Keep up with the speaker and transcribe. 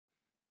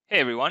Hey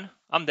everyone,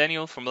 I'm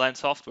Daniel from LAND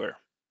Software,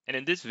 and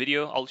in this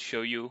video I'll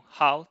show you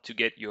how to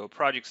get your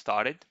project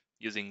started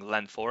using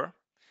LAND4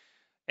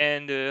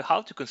 and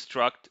how to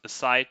construct a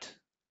site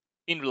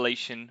in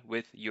relation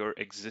with your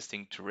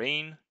existing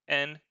terrain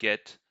and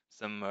get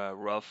some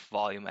rough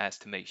volume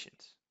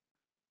estimations.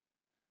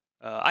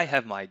 I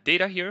have my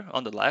data here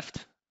on the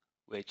left,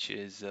 which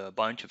is a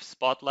bunch of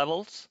spot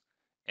levels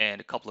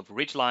and a couple of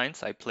ridge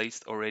lines I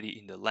placed already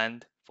in the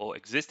LAND4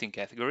 existing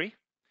category.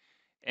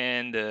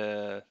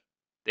 And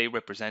they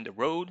represent a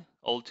road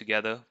all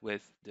together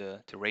with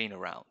the terrain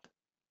around.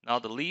 Now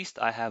the least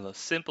I have a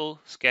simple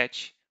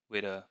sketch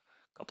with a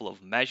couple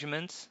of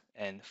measurements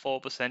and 4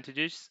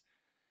 percentages.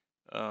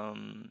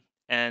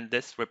 And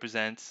this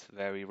represents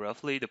very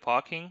roughly the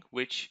parking,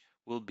 which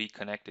will be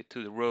connected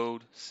to the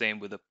road, same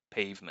with the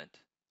pavement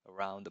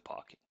around the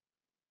parking.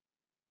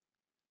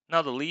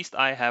 Now the least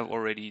I have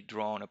already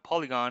drawn a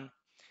polygon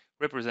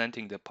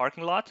representing the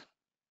parking lot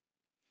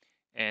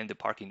and the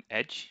parking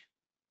edge.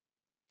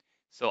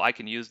 So I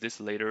can use this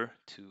later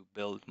to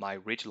build my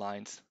ridge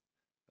lines,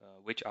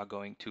 which are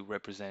going to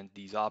represent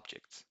these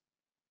objects.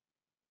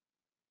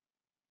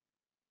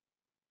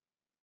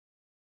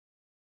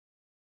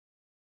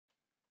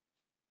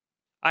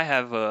 I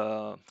have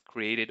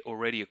created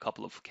already a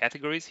couple of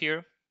categories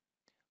here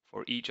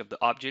for each of the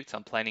objects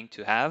I'm planning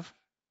to have.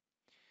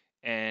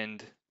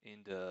 And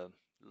in the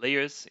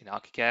layers in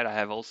ARCHICAD, I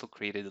have also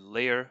created a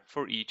layer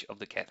for each of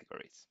the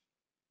categories.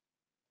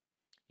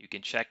 You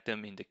can check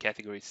them in the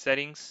category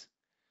settings,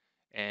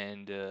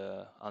 and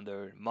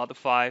under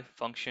modify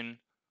function,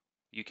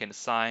 you can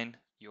assign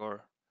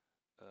your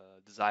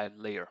desired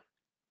layer.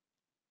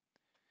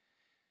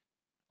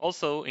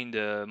 Also in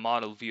the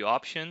model view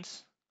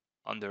options,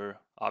 under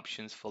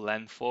options for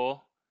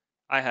LAND4,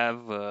 I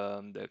have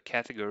the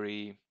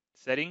category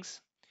settings,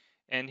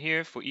 and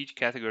here for each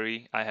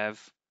category I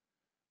have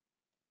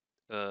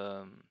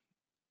um,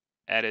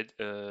 added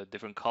a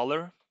different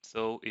color,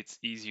 so it's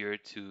easier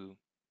to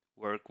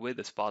work with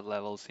the spot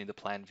levels in the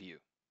plan view.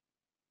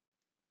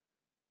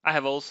 I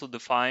have also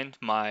defined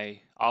my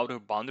outer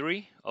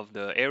boundary of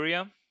the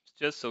area,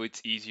 just so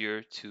it's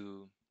easier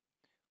to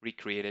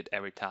recreate it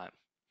every time.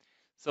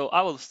 So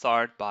I will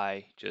start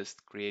by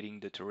just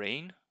creating the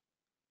terrain,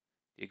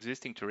 the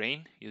existing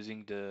terrain,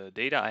 using the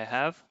data I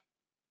have.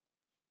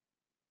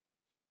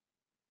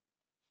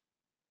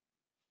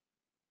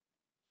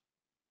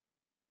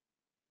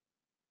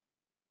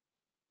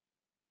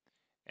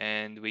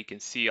 And we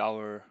can see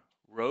our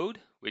road,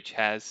 which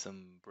has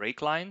some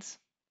brake lines,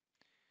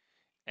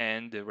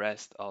 and the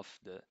rest of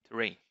the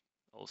terrain,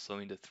 also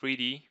in the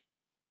 3D.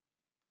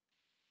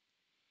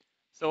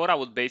 So what I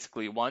would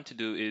basically want to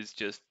do is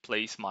just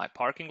place my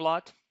parking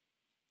lot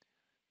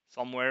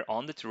somewhere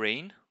on the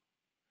terrain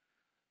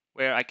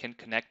where I can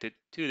connect it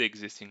to the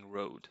existing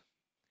road,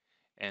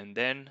 and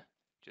then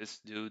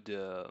just do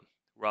the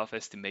rough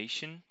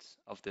estimations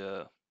of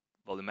the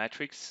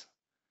volumetrics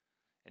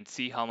and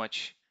see how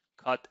much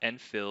cut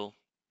and fill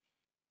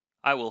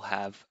I will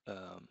have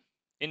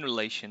in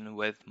relation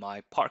with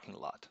my parking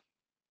lot.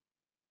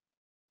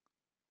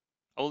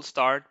 I will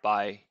start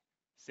by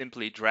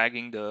simply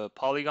dragging the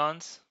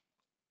polygons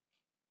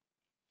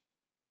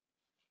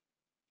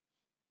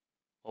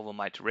over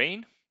my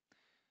terrain.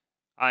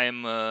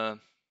 I'm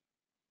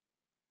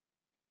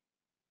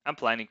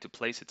planning to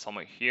place it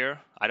somewhere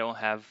here. I don't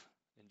have,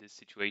 in this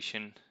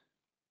situation,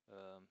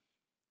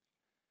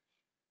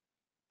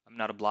 I'm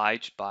not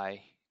obliged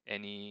by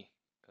any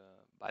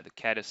by the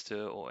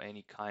cadaster or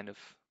any kind of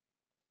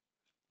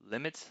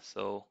limits,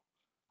 so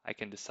I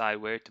can decide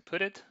where to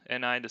put it,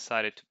 and I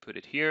decided to put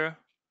it here.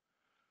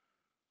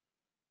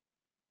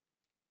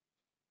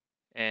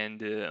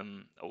 And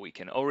we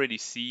can already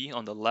see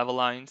on the level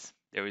lines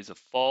there is a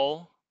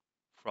fall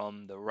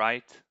from the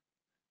right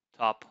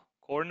top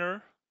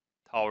corner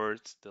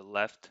towards the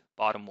left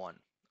bottom one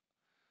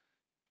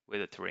with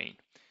the terrain.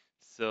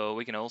 So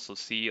we can also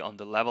see on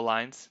the level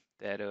lines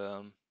that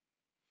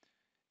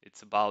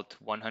it's about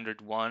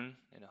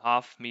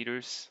 101.5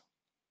 meters,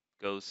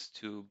 goes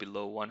to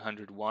below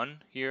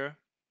 101 here,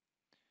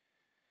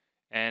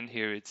 and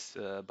here it's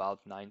about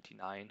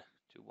 99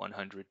 to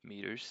 100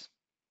 meters.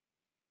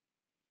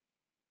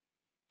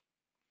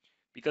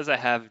 Because I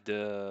have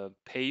the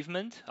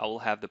pavement, I will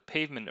have the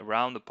pavement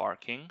around the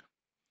parking.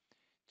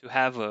 To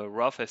have a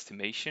rough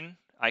estimation,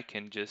 I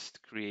can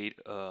just create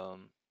a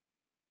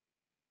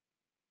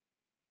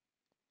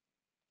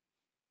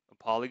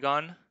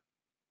polygon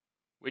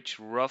which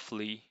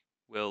roughly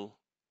will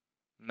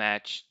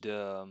match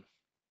the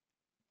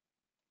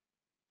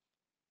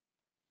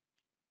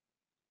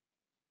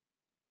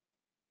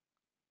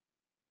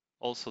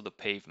also the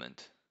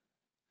pavement.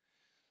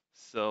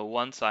 So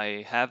once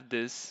I have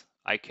this,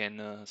 I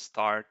can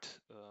start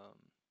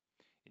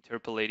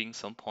interpolating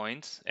some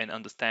points and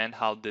understand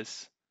how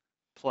this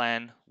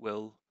plan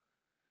will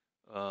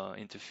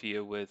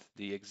interfere with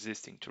the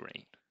existing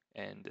terrain,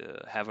 and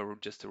have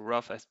just a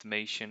rough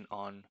estimation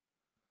on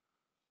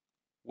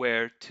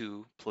where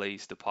to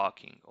place the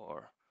parking,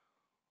 or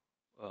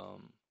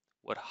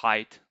what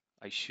height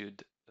I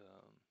should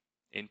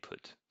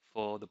input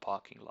for the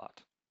parking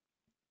lot.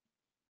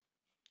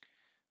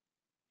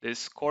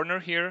 This corner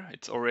here,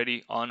 it's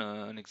already on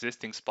an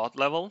existing spot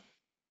level.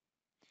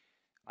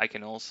 I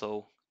can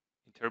also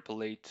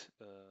interpolate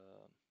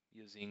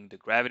using the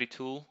gravity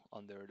tool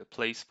under the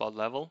place spot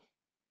level.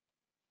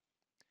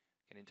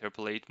 I can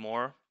interpolate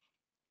more.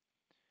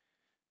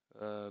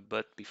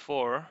 But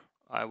before,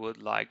 I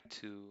would like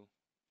to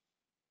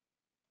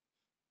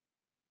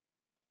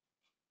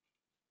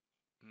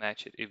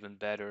match it even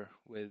better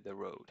with the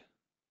road.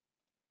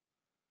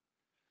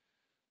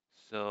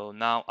 So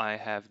now I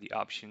have the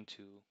option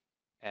to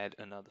add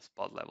another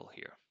spot level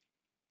here.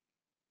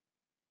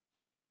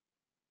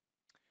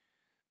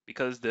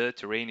 Because the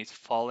terrain is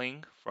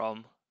falling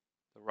from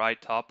the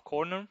right top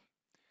corner,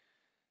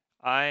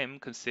 I am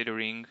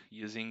considering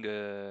using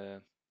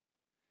an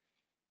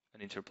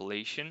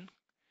interpolation,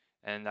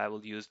 and I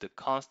will use the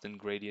constant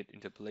gradient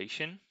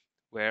interpolation,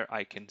 where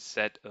I can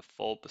set a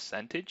fall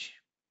percentage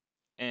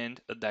and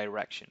a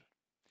direction.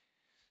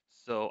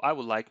 So I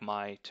would like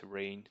my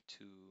terrain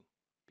to,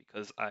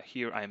 because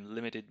here I'm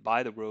limited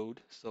by the road,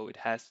 so it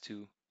has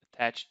to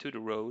attach to the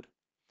road.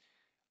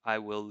 I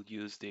will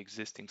use the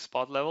existing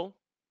spot level,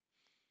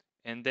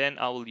 and then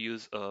I will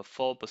use a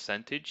fall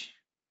percentage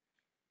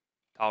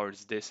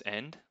towards this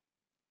end,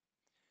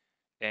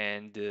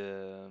 and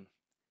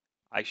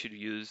I should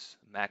use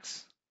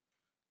max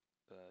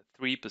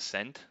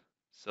 3%.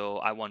 So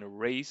I want to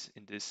raise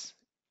in this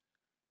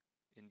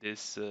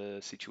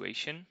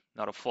situation,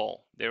 not a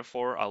fall.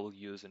 Therefore, I will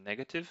use a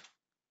negative.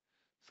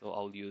 So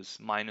I'll use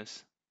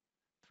minus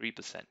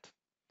 3%.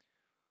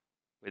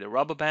 With a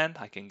rubber band,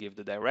 I can give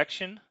the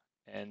direction,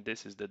 and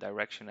this is the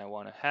direction I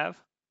want to have.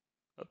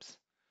 Oops.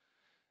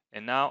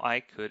 And now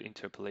I could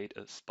interpolate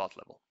a spot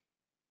level.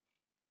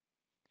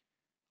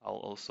 I'll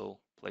also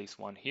place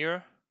one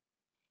here,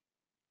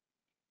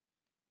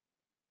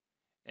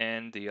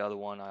 and the other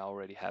one I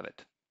already have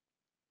it.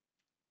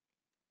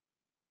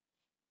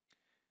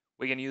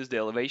 We can use the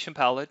elevation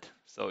palette.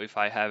 So if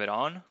I have it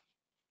on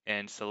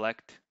and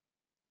select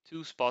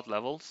two spot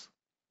levels,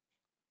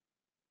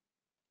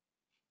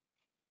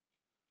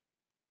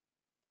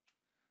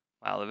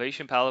 my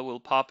elevation palette will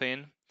pop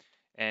in,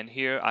 and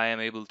here I am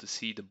able to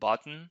see the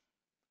bottom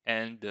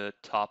and the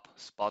top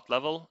spot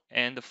level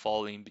and the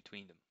fall in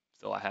between them.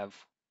 So I have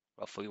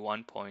roughly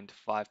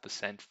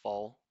 1.5%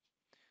 fall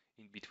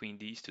in between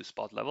these two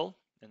spot level,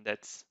 and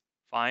that's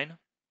fine.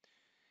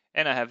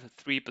 And I have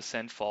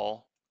 3%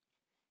 fall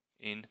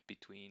in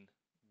between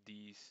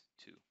these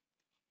two.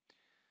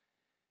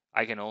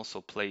 I can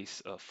also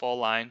place a fall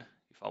line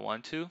if I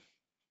want to,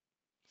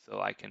 so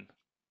I can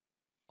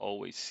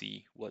always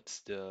see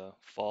what's the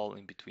fall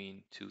in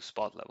between two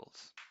spot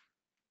levels.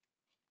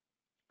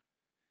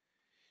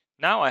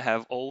 Now I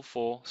have all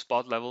 4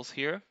 spot levels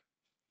here,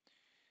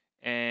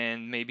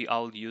 and maybe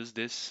I'll use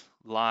this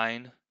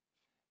line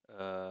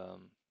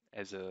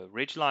as a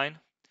ridge line.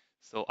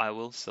 So I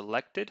will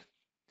select it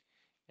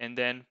and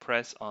then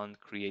press on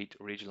create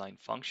ridgeline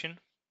function.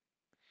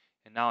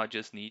 And now I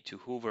just need to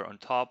hover on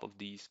top of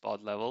these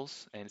spot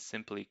levels and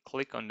simply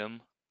click on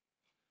them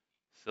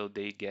so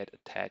they get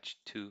attached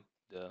to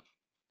the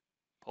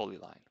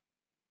polyline.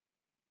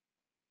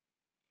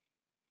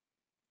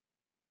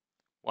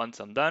 Once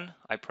I'm done,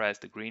 I press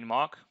the green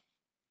mark,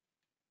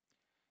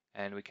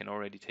 and we can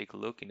already take a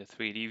look in the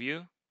 3D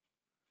view.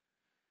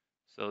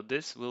 So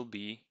this will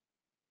be,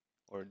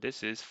 or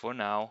this is for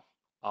now,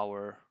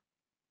 our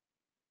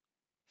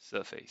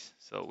surface.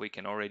 So we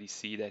can already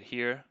see that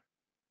here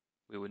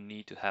we would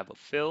need to have a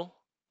fill,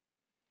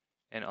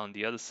 and on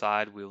the other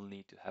side we'll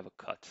need to have a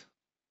cut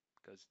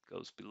because it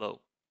goes below.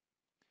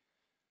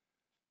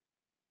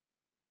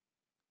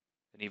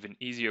 An even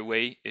easier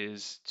way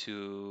is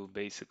to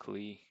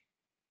basically,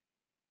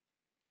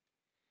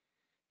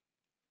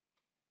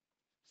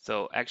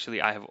 so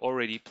actually I have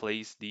already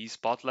placed these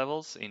spot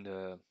levels in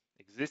the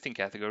existing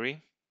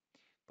category,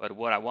 but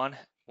what I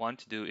want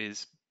to do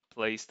is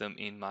place them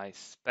in my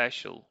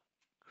special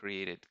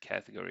created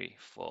category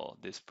for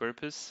this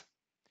purpose,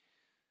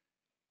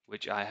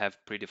 which I have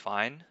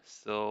predefined.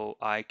 So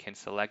I can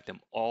select them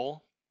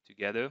all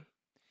together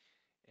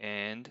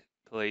and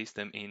place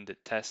them in the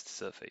test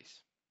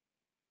surface.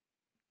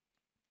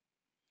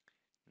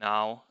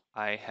 Now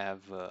I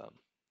have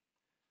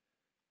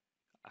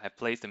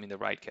placed them in the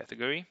right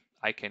category.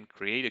 I can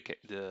create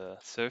the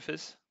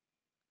surface.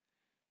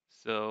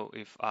 So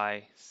if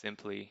I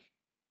simply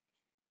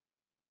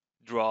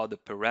draw the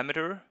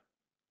parameter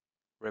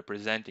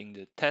representing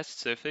the test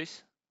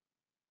surface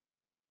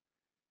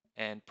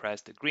and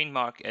press the green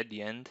mark at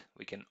the end,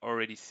 we can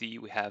already see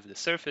we have the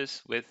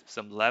surface with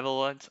some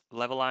level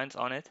lines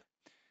on it.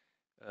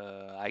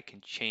 I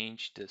can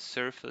change the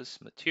surface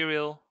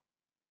material,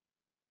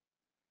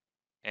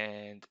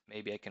 and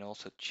maybe I can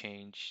also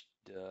change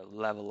the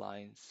level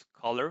lines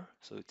color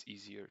so it's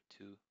easier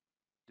to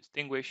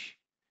distinguish,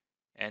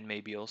 and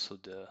maybe also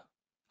the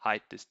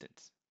height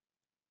distance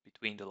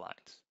between the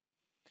lines.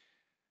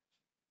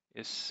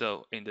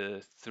 So in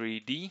the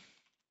 3D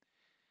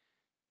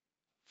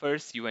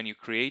First, when you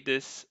create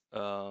this,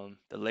 the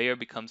layer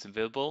becomes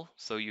invisible,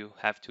 so you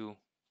have to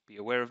be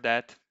aware of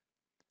that.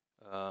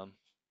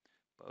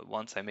 But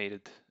once I made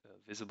it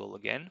visible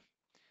again,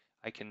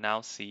 I can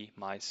now see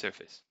my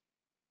surface.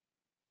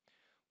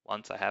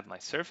 Once I have my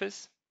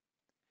surface,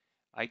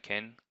 I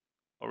can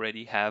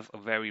already have a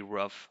very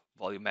rough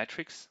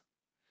volumetrics.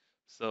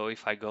 So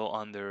if I go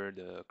under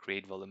the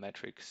create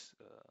volumetrics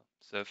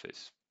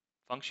surface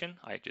function,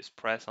 I just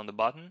press on the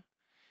button,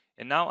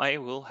 and now I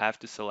will have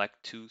to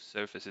select two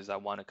surfaces I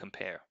want to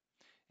compare.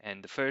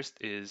 And the first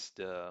is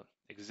the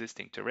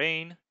existing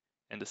terrain,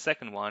 and the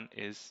second one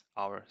is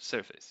our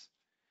surface.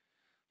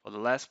 For the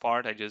last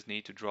part, I just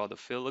need to draw the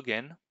fill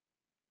again.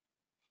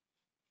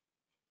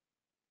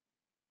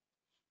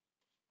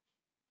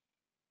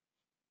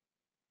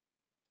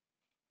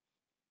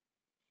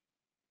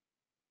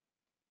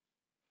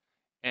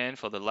 And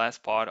for the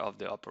last part of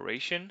the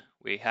operation,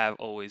 we have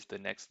always the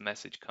next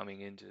message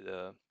coming into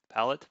the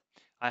palette.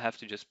 I have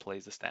to just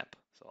place the stamp.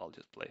 So I'll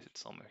just place it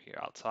somewhere here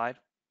outside.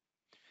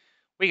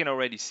 We can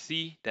already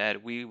see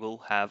that we will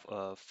have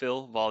a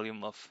fill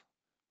volume of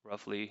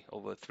roughly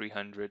over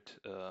 300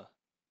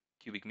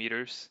 cubic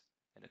meters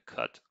and a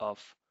cut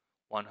of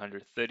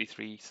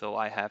 133. So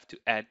I have to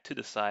add to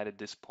the side at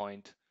this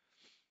point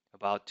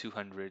about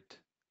 200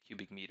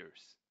 cubic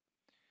meters.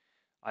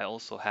 I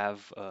also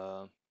have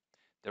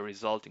the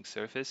resulting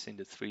surface in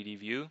the 3D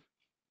view,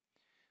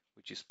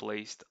 which is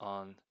placed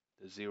on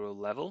the 0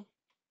 level.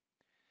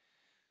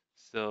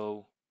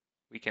 So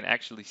we can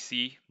actually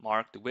see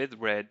marked with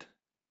red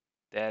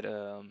that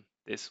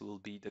this will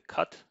be the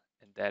cut,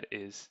 and that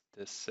is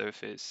the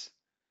surface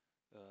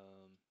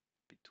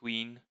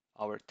between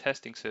our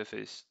testing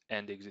surface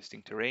and the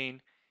existing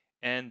terrain,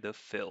 and the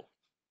fill,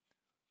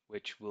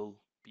 which will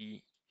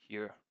be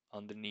here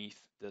underneath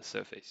the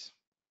surface.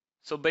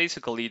 So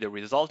basically the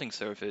resulting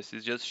surface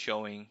is just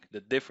showing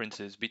the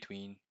differences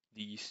between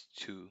these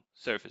two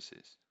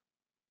surfaces.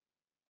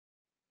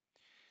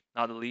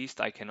 Not the least,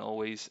 I can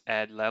always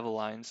add level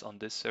lines on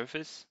this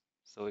surface.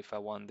 So if I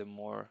want them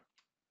more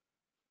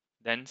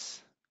dense,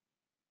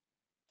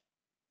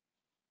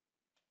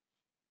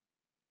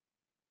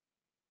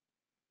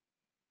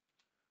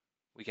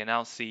 we can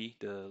now see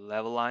the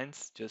level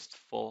lines just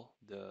for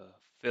the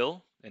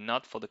fill and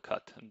not for the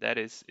cut. And that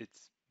is,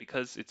 it's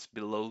because it's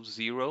below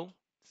 0.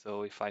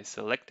 So if I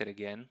select it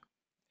again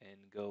and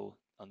go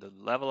on the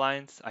level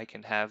lines, I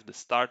can have the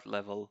start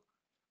level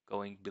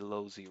going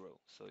below 0.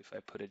 So if I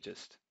put it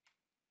just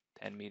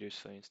 10 meters,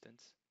 for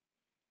instance,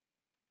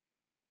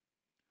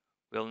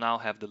 we'll now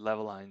have the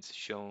level lines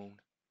shown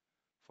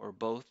for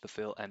both the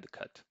fill and the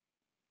cut.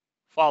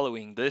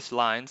 Following these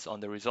lines on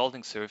the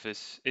resulting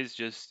surface is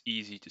just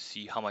easy to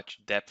see how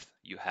much depth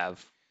you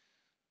have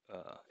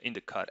in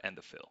the cut and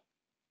the fill.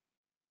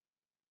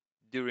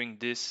 During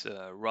this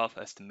rough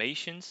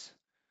estimations,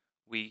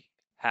 we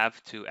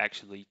have to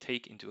actually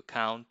take into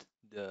account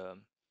the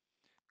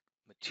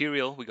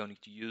material we're going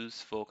to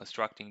use for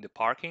constructing the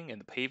parking and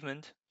the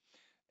pavement,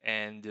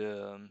 and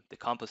the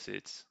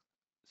composites.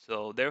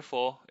 So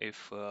therefore,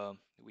 if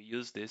we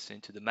use this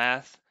into the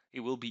math,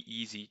 it will be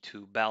easy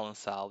to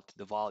balance out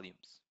the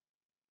volumes.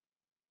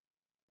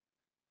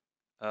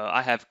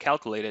 I have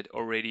calculated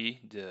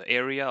already the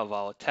area of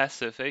our test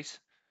surface,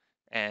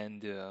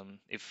 and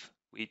if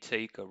we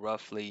take a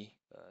roughly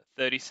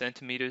 30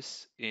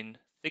 centimeters in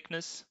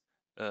thickness,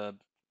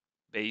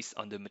 based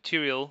on the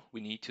material we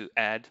need to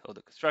add, or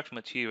the construction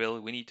material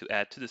we need to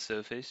add to the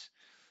surface,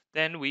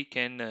 then we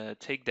can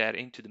take that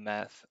into the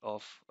math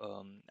of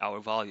our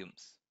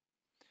volumes.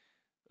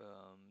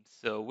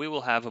 So we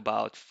will have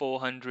about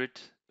 400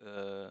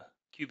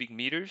 cubic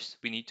meters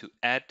we need to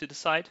add to the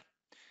site.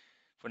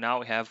 For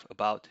now, we have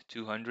about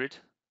 200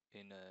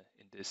 in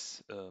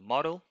this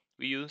model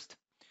we used.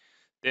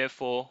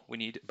 Therefore, we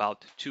need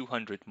about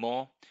 200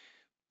 more.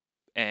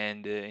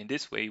 And in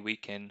this way, we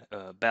can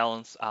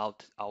balance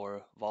out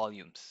our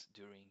volumes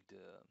during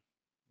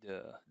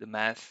the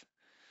math.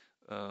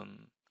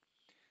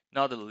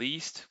 Not the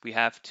least, we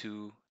have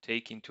to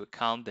take into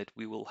account that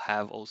we will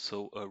have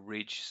also a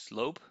ridge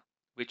slope,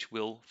 which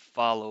will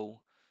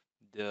follow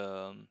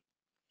the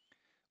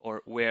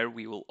or where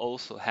we will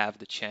also have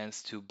the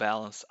chance to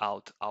balance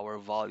out our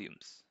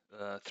volumes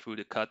through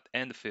the cut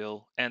and the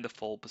fill and the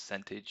fall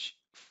percentage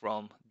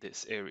from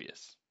these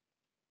areas.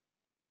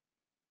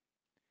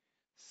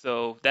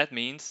 So that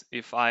means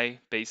if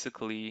I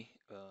basically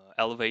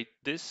elevate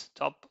this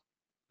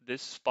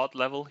spot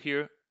level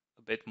here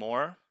a bit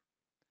more,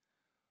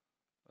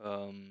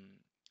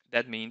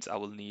 that means I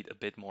will need a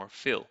bit more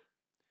fill,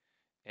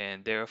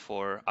 and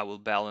therefore I will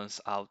balance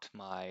out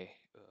my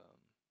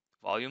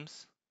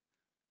volumes,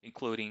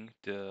 including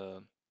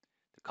the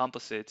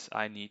composites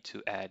I need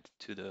to add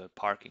to the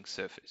parking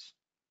surface.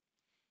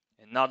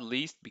 And not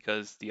least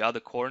because the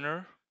other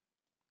corner,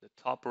 the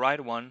top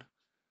right one,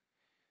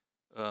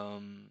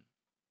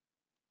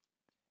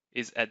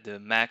 is at the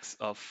max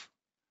of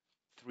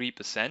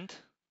 3%,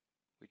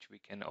 which we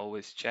can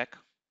always check.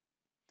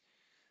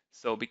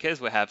 So because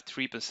we have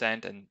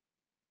 3% and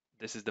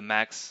this is the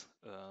max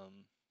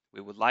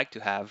we would like to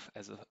have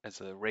as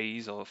a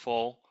raise or a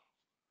fall,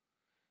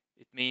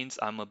 it means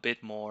I'm a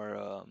bit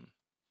more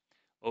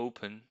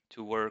open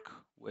to work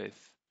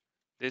with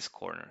this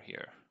corner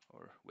here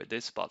or with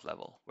this spot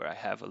level where I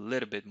have a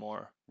little bit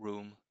more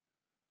room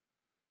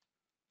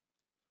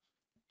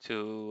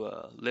to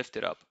lift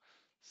it up.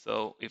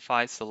 So if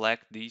I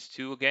select these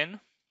two again,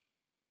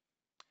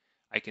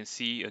 I can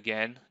see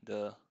again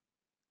the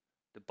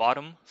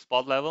bottom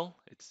spot level,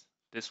 it's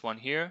this one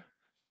here,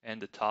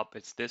 and the top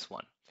it's this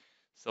one.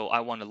 So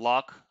I want to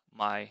lock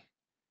my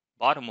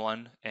bottom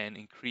one and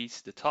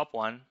increase the top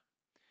one.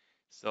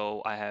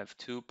 So I have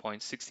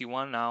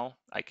 2.61 now.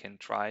 I can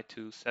try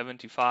to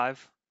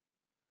 75.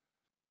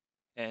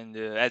 And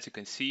as you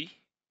can see,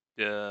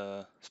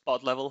 the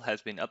spot level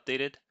has been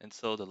updated, and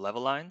so the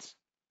level lines.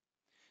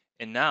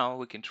 And now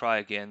we can try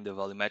again the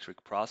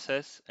volumetric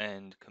process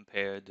and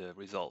compare the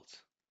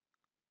results.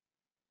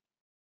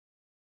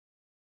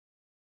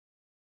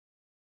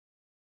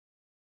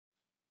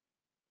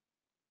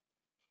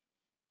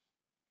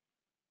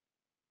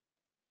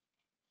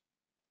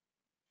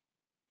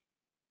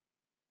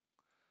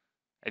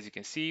 As you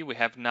can see, we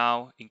have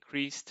now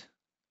increased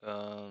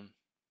the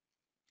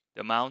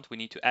amount we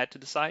need to add to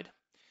the side.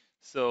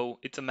 So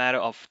it's a matter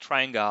of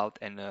trying out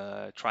and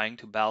trying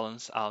to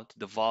balance out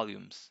the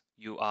volumes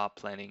you are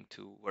planning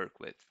to work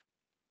with,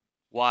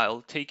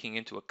 while taking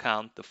into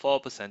account the fall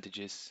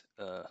percentages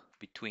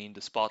between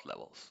the spot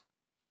levels.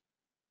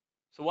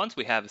 So once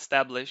we have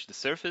established the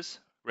surface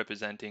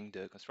representing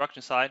the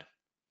construction side,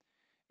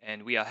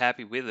 and we are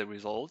happy with the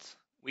results,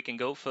 we can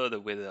go further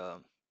with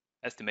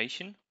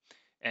estimation,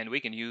 and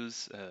we can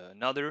use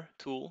another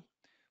tool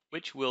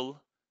which will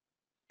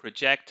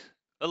project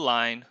a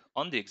line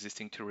on the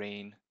existing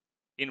terrain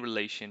in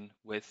relation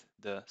with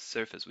the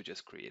surface we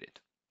just created.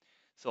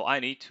 So I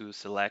need to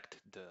select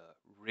the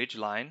ridge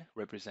line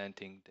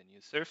representing the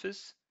new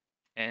surface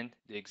and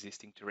the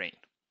existing terrain.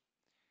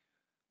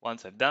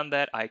 Once I've done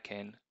that, I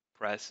can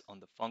press on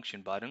the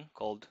function button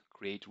called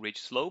create ridge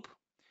slope,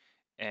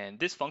 and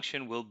this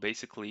function will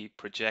basically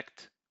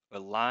project a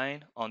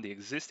line on the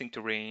existing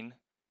terrain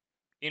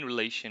in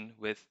relation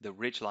with the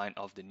ridge line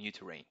of the new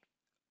terrain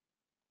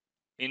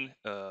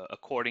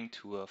according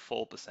to a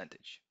fall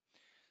percentage.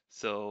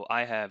 So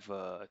I have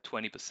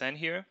 20%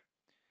 here.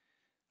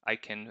 I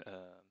can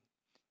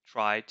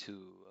try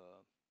to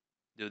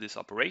do this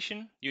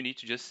operation. You need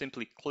to just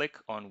simply click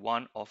on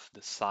one of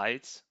the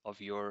sides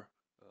of your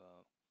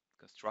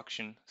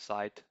construction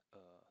site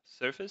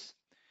surface.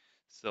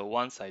 So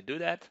once I do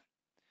that,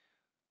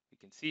 you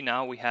can see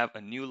now we have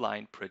a new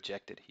line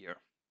projected here.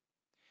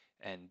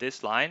 And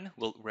this line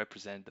will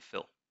represent the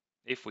fill.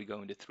 If we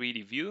go into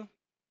 3D view,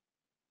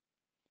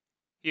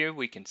 here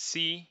we can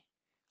see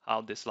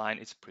how this line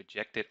is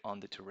projected on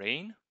the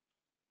terrain,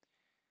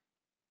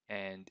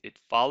 and it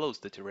follows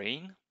the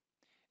terrain,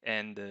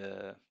 and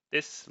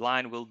this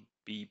line will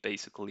be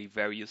basically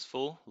very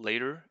useful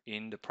later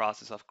in the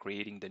process of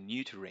creating the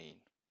new terrain,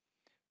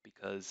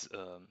 because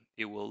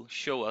it will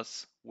show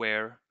us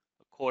where,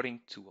 according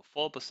to a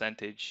fall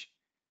percentage,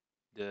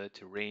 the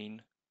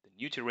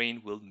new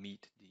terrain will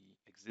meet the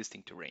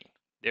existing terrain.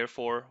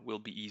 Therefore, will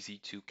be easy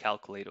to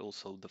calculate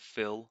also the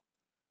fill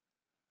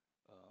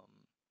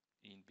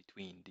in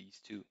between these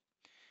two.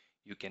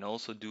 You can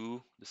also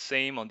do the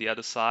same on the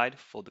other side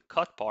for the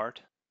cut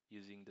part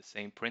using the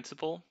same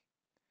principle.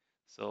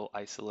 So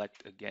I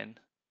select again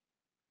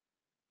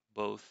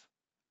both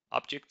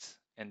objects,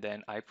 and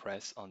then I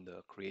press on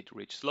the create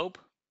ridge slope,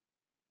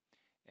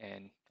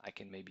 and I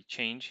can maybe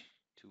change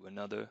to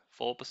another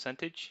fall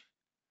percentage,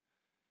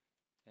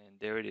 and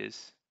there it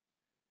is.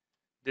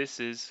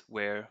 This is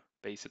where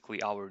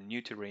basically our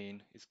new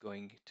terrain is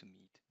going to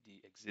meet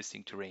the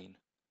existing terrain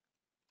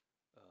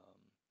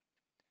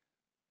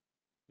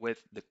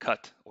with the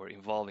cut or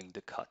involving the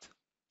cut.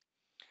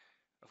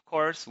 Of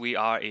course, we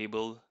are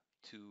able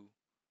to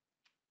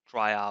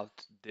try out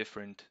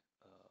different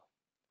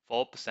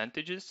fall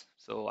percentages.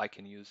 So I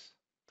can use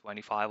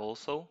 25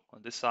 also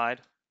on this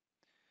side.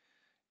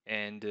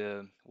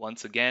 And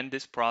once again,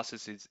 this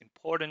process is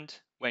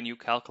important when you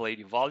calculate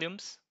your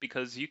volumes,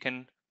 because you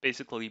can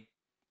basically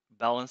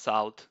balance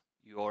out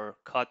your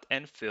cut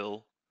and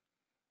fill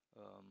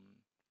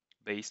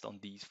based on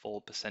these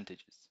fall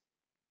percentages.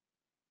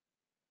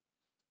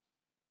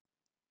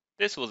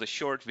 This was a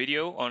short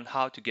video on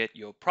how to get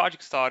your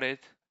project started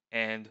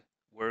and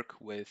work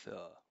with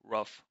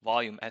rough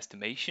volume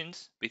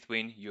estimations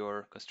between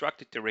your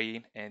constructed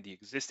terrain and the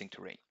existing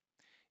terrain.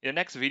 In the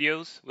next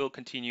videos, we'll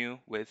continue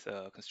with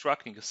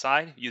constructing a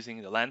site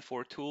using the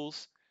LAND4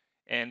 tools,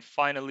 and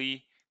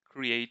finally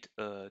create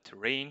a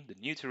terrain, the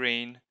new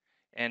terrain,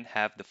 and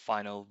have the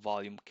final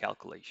volume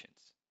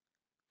calculations.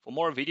 For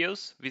more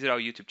videos, visit our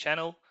YouTube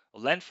channel,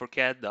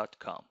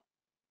 land4cad.com.